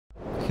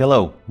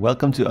Hello,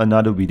 welcome to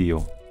another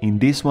video. In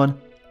this one,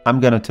 I'm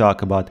gonna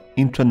talk about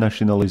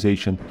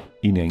internationalization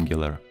in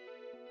Angular.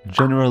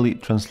 Generally,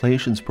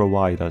 translations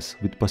provide us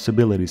with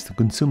possibilities to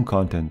consume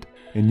content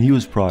and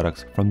use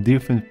products from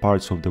different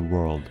parts of the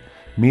world,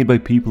 made by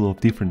people of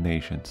different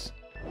nations.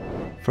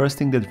 First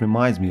thing that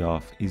reminds me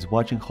of is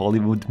watching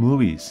Hollywood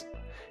movies.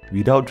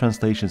 Without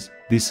translations,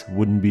 this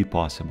wouldn't be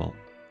possible.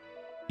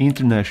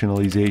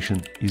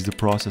 Internationalization is the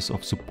process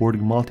of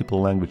supporting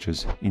multiple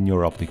languages in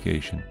your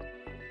application.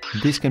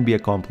 This can be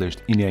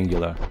accomplished in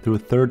Angular through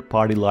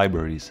third-party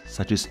libraries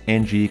such as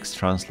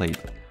ngx-translate,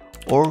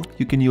 or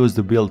you can use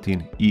the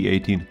built-in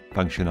E18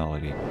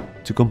 functionality.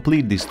 To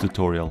complete this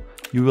tutorial,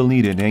 you will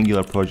need an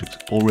Angular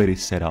project already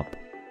set up.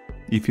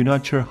 If you're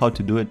not sure how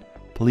to do it,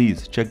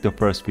 please check the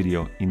first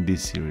video in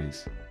this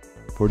series.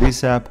 For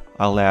this app,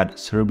 I'll add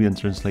Serbian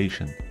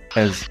translation,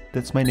 as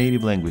that's my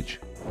native language.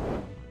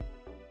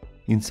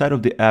 Inside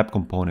of the app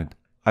component,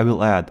 I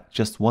will add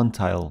just one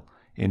title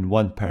and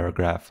one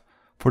paragraph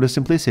for the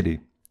simplicity,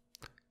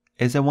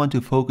 as I want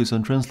to focus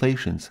on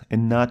translations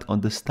and not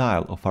on the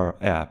style of our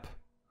app.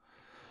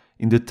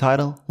 In the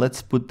title,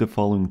 let's put the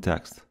following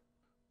text.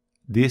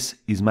 This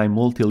is my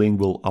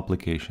multilingual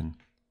application.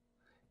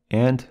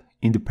 And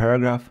in the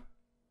paragraph,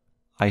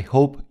 I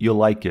hope you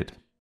like it.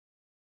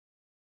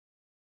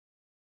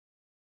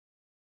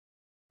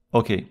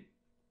 Okay,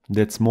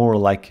 that's more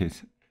like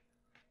it.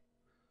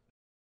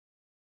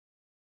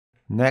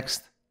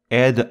 Next,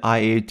 add the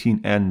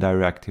I18N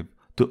directive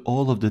to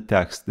all of the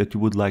text that you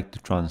would like to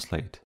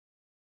translate.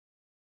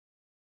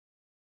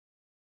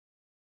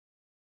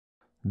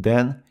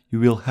 Then you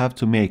will have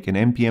to make an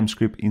npm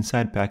script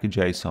inside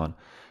package.json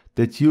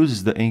that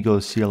uses the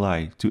Angular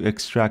CLI to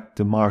extract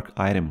the mark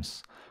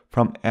items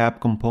from app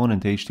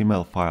component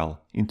HTML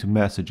file into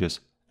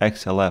messages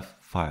XLF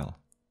file.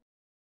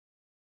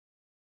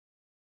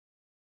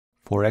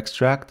 For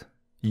extract,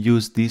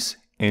 use this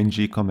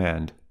ng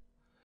command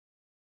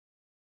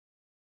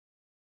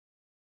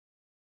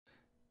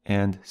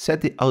and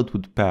set the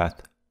output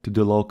path to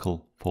the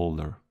local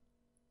folder.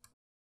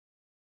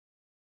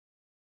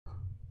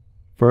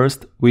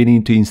 First, we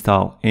need to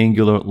install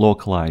Angular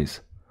localize.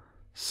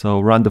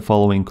 So run the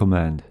following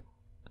command: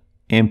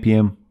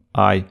 npm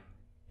I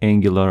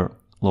Angular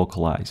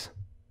localize.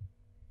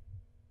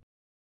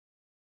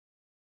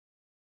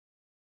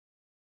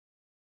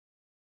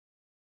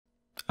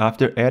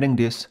 After adding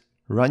this,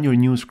 run your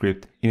new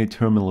script in a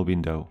terminal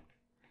window.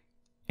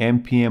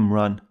 npm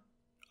run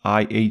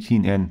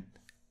I18N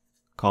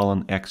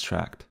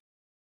 :extract.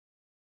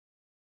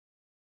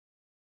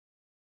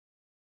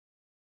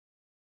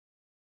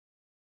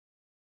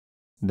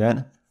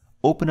 Then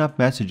open up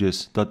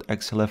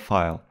messages.xlf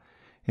file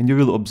and you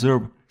will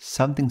observe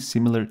something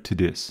similar to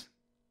this.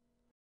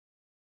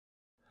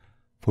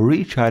 For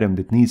each item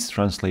that needs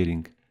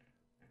translating,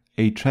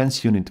 a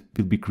trans unit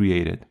will be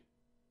created.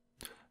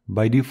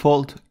 By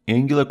default,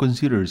 Angular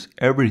considers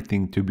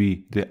everything to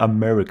be the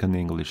American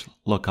English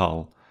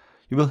locale.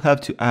 You will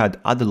have to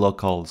add other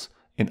locales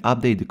and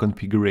update the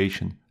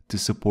configuration to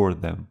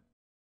support them.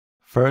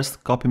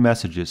 First, copy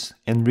messages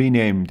and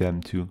rename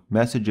them to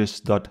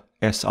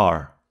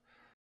messages.sr.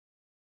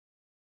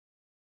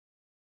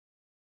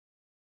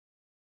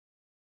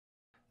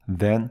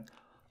 Then,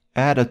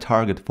 add a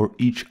target for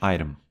each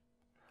item.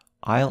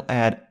 I'll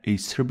add a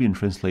Serbian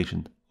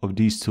translation of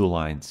these two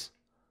lines.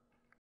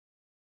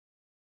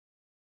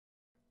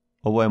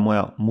 Ovo je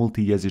moja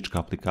multijezička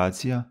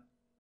aplikacija.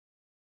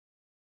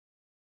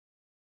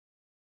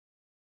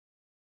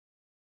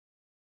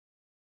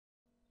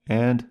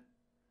 And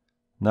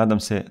nadam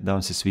se da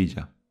vam se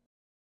sviđa.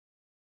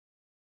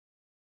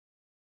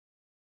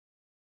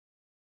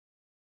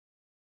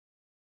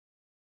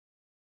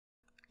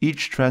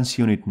 Each trans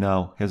unit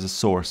now has a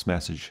source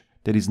message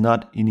that is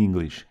not in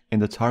English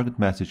and a target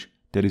message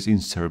that is in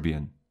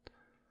Serbian.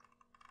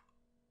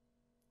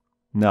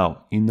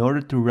 Now, in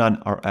order to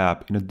run our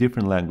app in a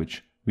different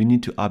language, we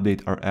need to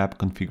update our app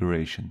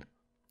configuration.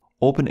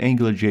 Open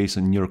AngularJSON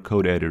in your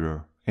code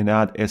editor and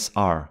add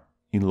SR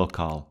in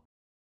locale.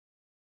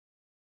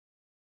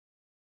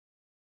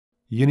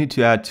 You need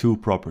to add two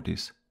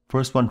properties.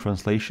 First one,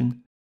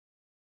 translation,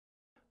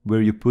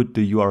 where you put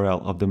the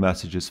URL of the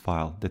messages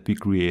file that we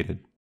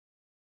created.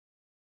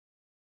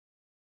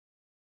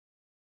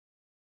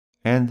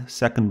 And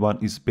second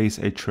one is base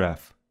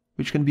href,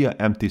 which can be an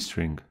empty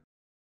string.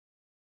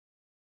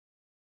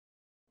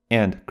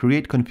 And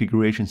create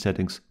configuration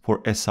settings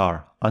for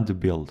SR on the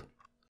build.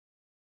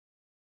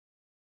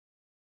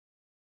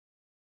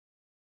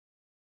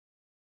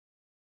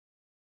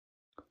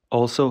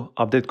 Also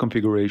update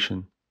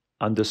configuration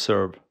on the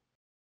serve.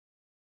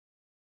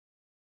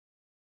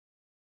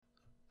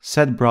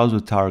 Set browser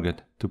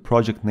target to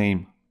project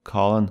name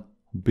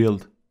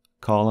 :build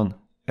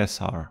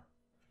 :sr.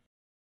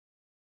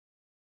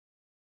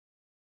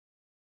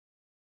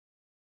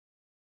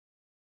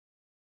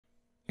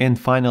 And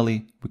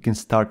finally, we can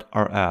start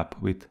our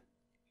app with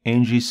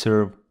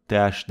ngserve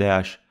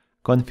 --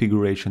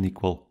 configuration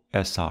 =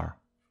 sr.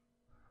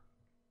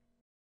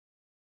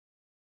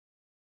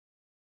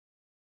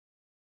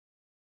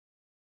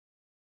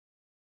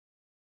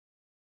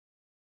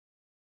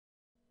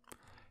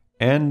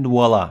 And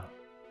voila!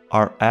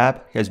 Our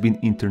app has been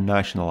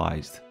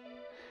internationalized.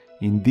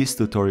 In this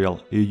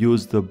tutorial, you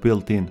use the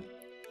built-in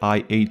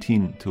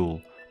I-18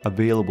 tool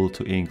available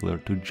to Angular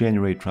to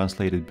generate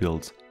translated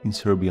builds in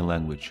Serbian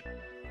language.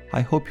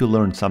 I hope you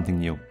learned something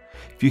new.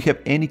 If you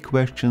have any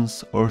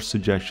questions or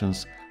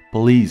suggestions,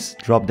 please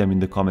drop them in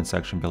the comment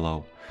section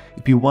below.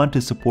 If you want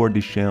to support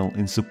this channel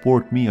and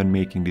support me on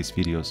making these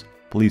videos,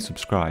 please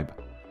subscribe.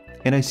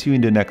 And I see you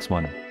in the next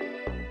one.